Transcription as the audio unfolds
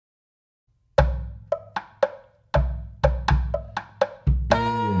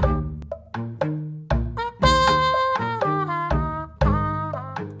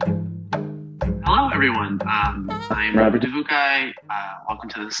everyone. I'm Robert Devukai. Welcome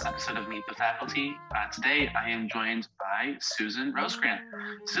to this episode of Meet the Faculty. Today, I am joined by Susan Rosegrant.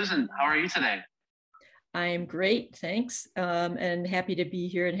 Susan, how are you today? I'm great, thanks, and happy to be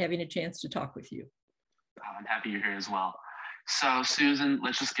here and having a chance to talk with you. I'm happy you're here as well. So, Susan,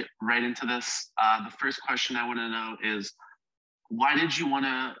 let's just get right into this. The first question I want to know is, why did you want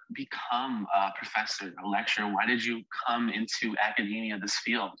to become a professor, a lecturer? Why did you come into academia, this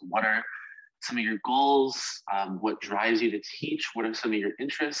field? What are some of your goals? What drives you to teach? What are some of your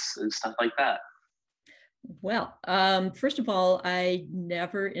interests and stuff like that? Well, first of all, I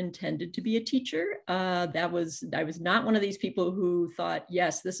never intended to be a teacher. I was not one of these people who thought,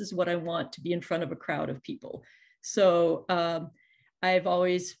 yes, this is what I want, to be in front of a crowd of people. So I've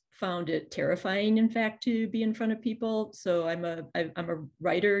always found it terrifying, in fact, to be in front of people. So I'm a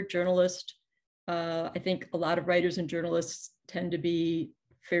writer, journalist. I think a lot of writers and journalists tend to be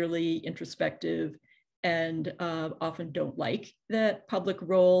fairly introspective and often don't like that public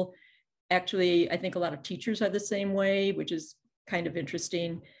role. Actually, I think a lot of teachers are the same way, which is kind of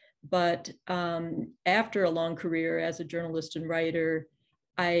interesting. But after a long career as a journalist and writer,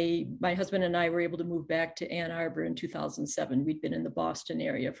 my husband and I were able to move back to Ann Arbor in 2007. We'd been in the Boston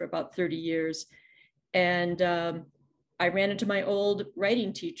area for about 30 years. And I ran into my old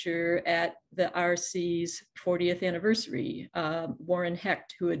writing teacher at the RC's 40th anniversary, Warren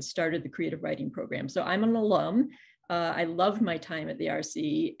Hecht, who had started the creative writing program. So I'm an alum. I loved my time at the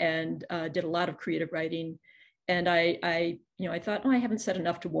RC and did a lot of creative writing. And I thought, oh, I haven't said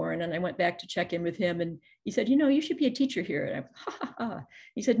enough to Warren. And I went back to check in with him, and he said, you should be a teacher here. And I went, ha, ha, ha.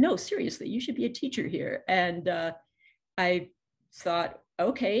 He said, no, seriously, you should be a teacher here. And I thought,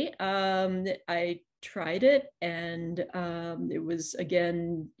 okay. I tried it, and it was,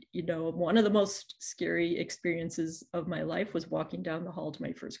 again, one of the most scary experiences of my life was walking down the hall to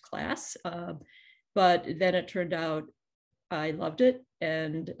my first class. But then it turned out I loved it,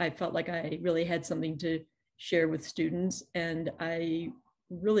 and I felt like I really had something to share with students. And I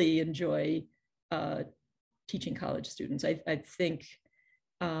really enjoy teaching college students. I think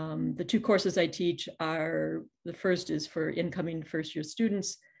the two courses I teach are, the first is for incoming first-year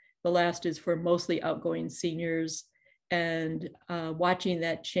students. The last is for mostly outgoing seniors. And watching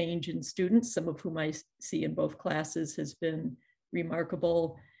that change in students, some of whom I see in both classes, has been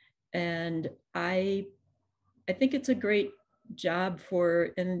remarkable. And I think it's a great job for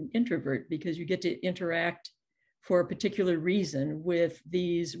an introvert, because you get to interact for a particular reason with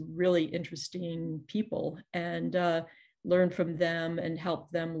these really interesting people and learn from them and help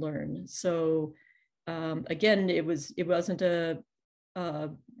them learn. So again, it wasn't a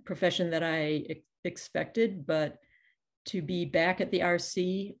profession that I expected, but to be back at the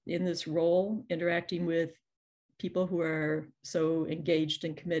RC in this role, interacting with people who are so engaged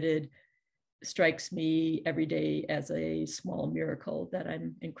and committed, strikes me every day as a small miracle that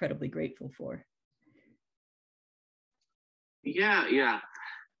I'm incredibly grateful for. Yeah.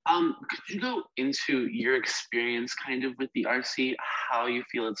 Could you go into your experience kind of with the RC, how you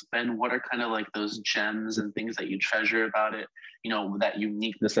feel it's been? What are kind of like those gems and things that you treasure about it? That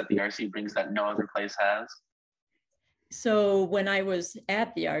uniqueness that the RC brings that no other place has? So when I was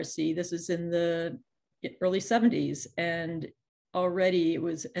at the RC, this is in the early 70s, and already it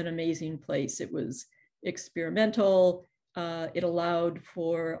was an amazing place. It was experimental. It allowed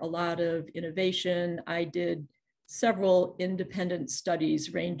for a lot of innovation. I did several independent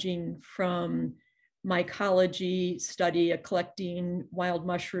studies, ranging from mycology study, collecting wild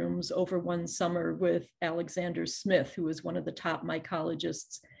mushrooms over one summer with Alexander Smith, who was one of the top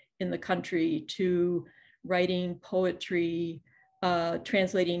mycologists in the country, to writing poetry,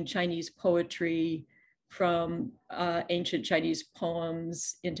 translating Chinese poetry from ancient Chinese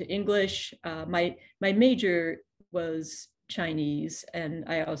poems into English. My major was Chinese, and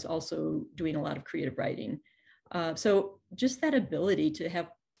I was also doing a lot of creative writing. So just that ability to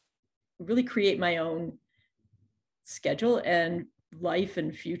really create my own schedule and life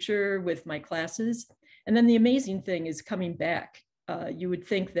and future with my classes. And then the amazing thing is coming back. You would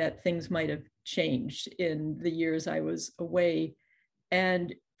think that things might have changed in the years I was away.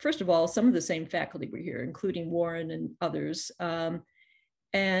 And first of all, some of the same faculty were here, including Warren and others.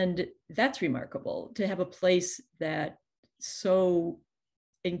 And that's remarkable, to have a place that so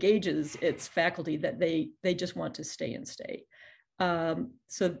engages its faculty that they just want to stay and stay.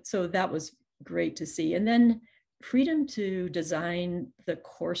 So that was great to see. And then freedom to design the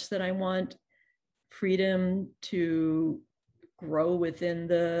course that I want, freedom to grow within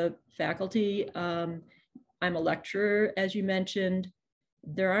the faculty. I'm a lecturer, as you mentioned.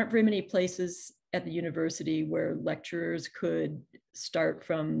 There aren't very many places at the university where lecturers could start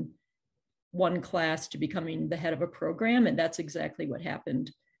from one class to becoming the head of a program. And that's exactly what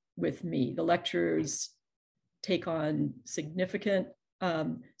happened with me. The lecturers take on significant,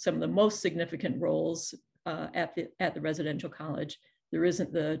 some of the most significant roles at the residential college. There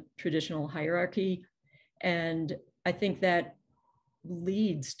isn't the traditional hierarchy. And I think that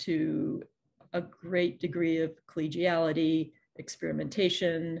leads to a great degree of collegiality,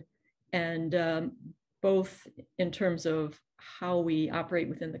 experimentation, and both in terms of how we operate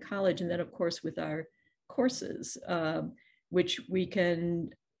within the college, and then of course with our courses, which we can,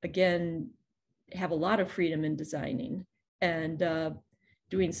 again, have a lot of freedom in designing and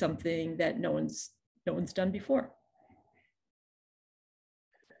doing something that no one's done before.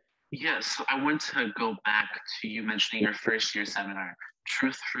 Yes, so I want to go back to you mentioning your first year seminar,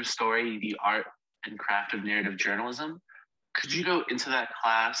 Truth Through Story, the Art and Craft of Narrative Journalism. Could you go into that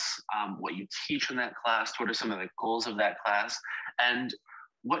class, what you teach in that class, what are some of the goals of that class, and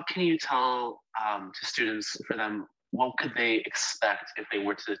what can you tell to students for them, what could they expect if they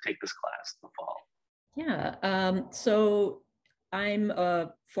were to take this class in the fall? Yeah, so I'm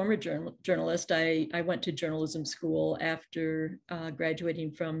a former journalist. I went to journalism school after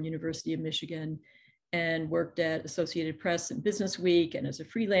graduating from University of Michigan and worked at Associated Press and Business Week and as a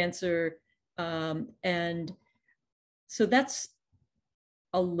freelancer. And so that's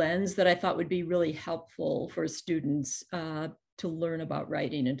a lens that I thought would be really helpful for students to learn about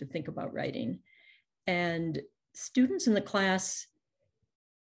writing and to think about writing. And students in the class,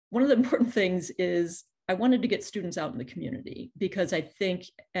 one of the important things is I wanted to get students out in the community, because I think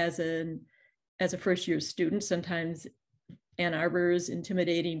as a first year student, sometimes Ann Arbor is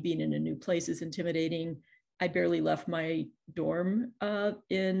intimidating, being in a new place is intimidating. I barely left my dorm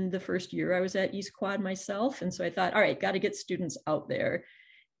in the first year I was at East Quad myself. And so I thought, all right, got to get students out there.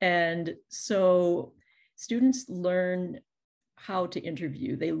 And so students learn how to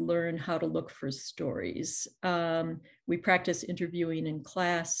interview. They learn how to look for stories. We practice interviewing in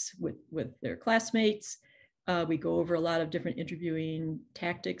class with their classmates. We go over a lot of different interviewing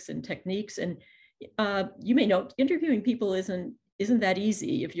tactics and techniques. And you may know, interviewing people isn't that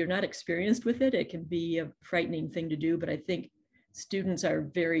easy. If you're not experienced with it, it can be a frightening thing to do. But I think students are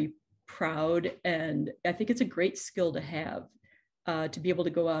very proud, and I think it's a great skill to have. To be able to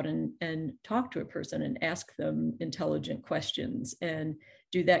go out and talk to a person and ask them intelligent questions and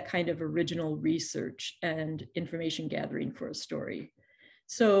do that kind of original research and information gathering for a story.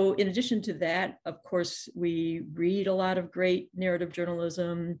 So in addition to that, of course, we read a lot of great narrative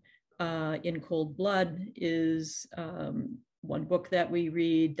journalism. In Cold Blood is one book that we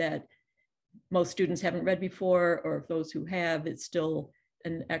read that most students haven't read before, or those who have, it's still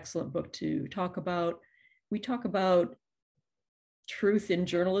an excellent book to talk about. We talk about truth in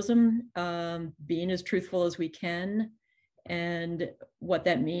journalism, being as truthful as we can, and what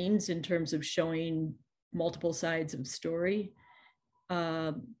that means in terms of showing multiple sides of story.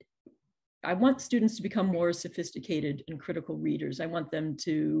 I want students to become more sophisticated and critical readers. I want them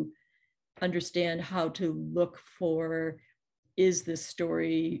to understand how to look for, is this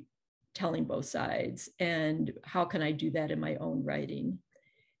story telling both sides, and how can I do that in my own writing?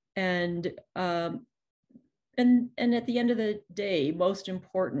 And at the end of the day, most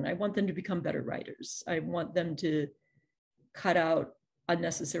important, I want them to become better writers. I want them to cut out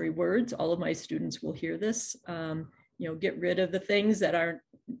unnecessary words. All of my students will hear this. Get rid of the things that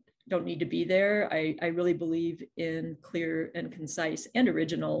don't need to be there. I really believe in clear and concise and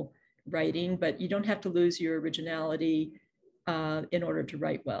original writing, but you don't have to lose your originality in order to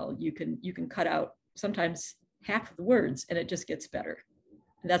write well. You can cut out sometimes half of the words, and it just gets better.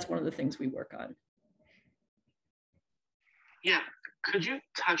 And that's one of the things we work on. Yeah, could you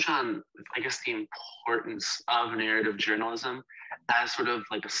touch on, I guess, the importance of narrative journalism as sort of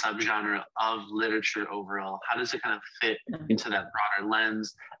like a subgenre of literature overall? How does it kind of fit into that broader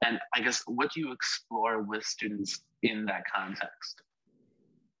lens? And I guess, what do you explore with students in that context?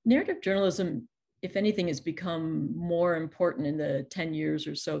 Narrative journalism, if anything, has become more important in the 10 years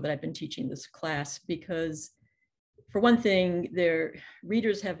or so that I've been teaching this class, because for one thing, their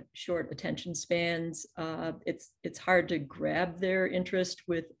readers have short attention spans. It's hard to grab their interest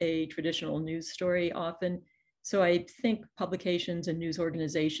with a traditional news story often. So I think publications and news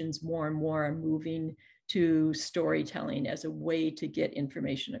organizations more and more are moving to storytelling as a way to get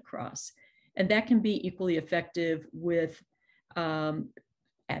information across. And that can be equally effective with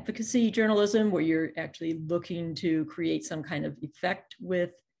advocacy journalism, where you're actually looking to create some kind of effect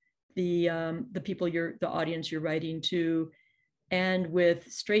with the people the audience you're writing to, and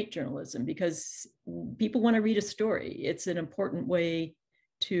with straight journalism, because people want to read a story. It's an important way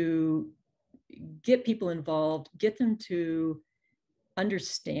to get people involved, get them to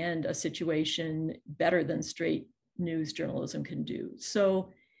understand a situation better than straight news journalism can do. So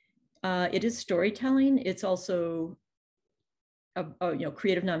it is storytelling. It's also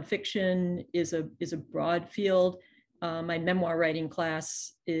creative nonfiction is a broad field. My memoir writing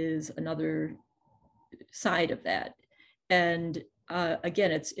class is another side of that, and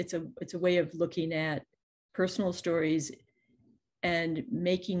again, it's a way of looking at personal stories and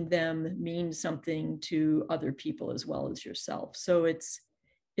making them mean something to other people as well as yourself. So it's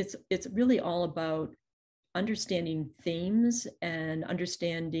really all about understanding themes and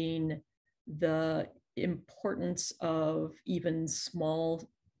understanding the importance of even small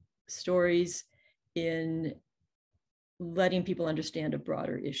stories in letting people understand a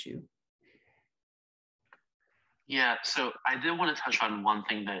broader issue. Yeah, so I did want to touch on one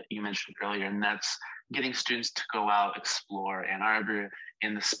thing that you mentioned earlier, and that's getting students to go out, explore Ann Arbor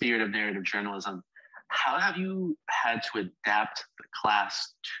in the spirit of narrative journalism. How have you had to adapt the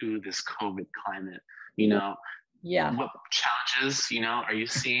class to this COVID climate? Yeah. What challenges, are you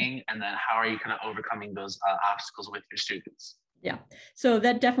seeing? And then how are you kind of overcoming those obstacles with your students? Yeah, so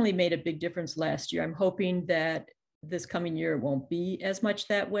that definitely made a big difference last year. I'm hoping that this coming year it won't be as much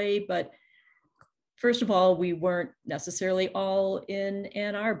that way, but first of all, we weren't necessarily all in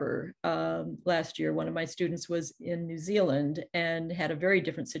Ann Arbor last year. One of my students was in New Zealand and had a very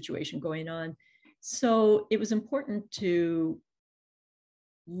different situation going on. So it was important to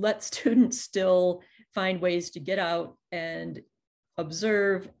let students still find ways to get out and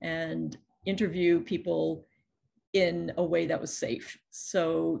observe and interview people in a way that was safe.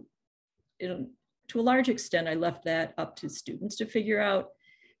 So to a large extent, I left that up to students to figure out,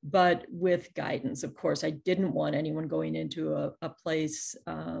 but with guidance. Of course, I didn't want anyone going into a place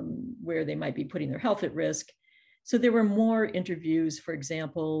where they might be putting their health at risk. So there were more interviews, for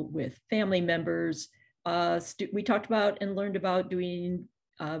example, with family members. We talked about and learned about doing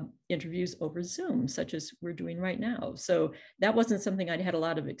interviews over Zoom, such as we're doing right now. So that wasn't something I'd had a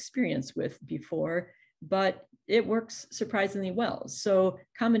lot of experience with before, but it works surprisingly well. So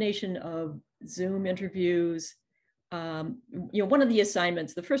combination of Zoom interviews, one of the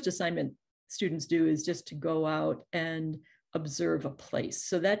assignments, the first assignment students do is just to go out and observe a place.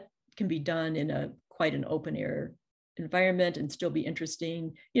 So that can be done in quite an open air environment and still be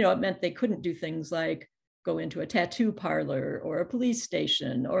interesting. It meant they couldn't do things like go into a tattoo parlor or a police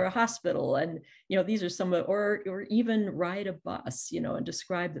station or a hospital. And, these are some of, or even ride a bus, and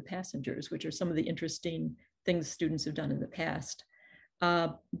describe the passengers, which are some of the interesting things students have done in the past.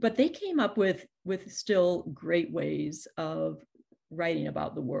 But they came up with still great ways of writing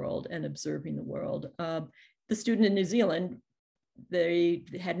about the world and observing the world. The student in New Zealand, they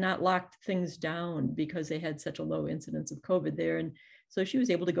had not locked things down because they had such a low incidence of COVID there. And so she was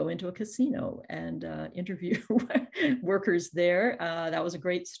able to go into a casino and interview workers there. That was a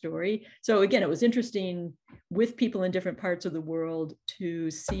great story. So again, it was interesting with people in different parts of the world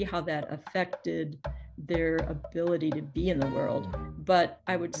to see how that affected their ability to be in the world. But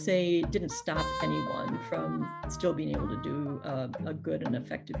I would say it didn't stop anyone from still being able to do a good and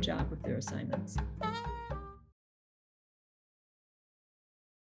effective job with their assignments.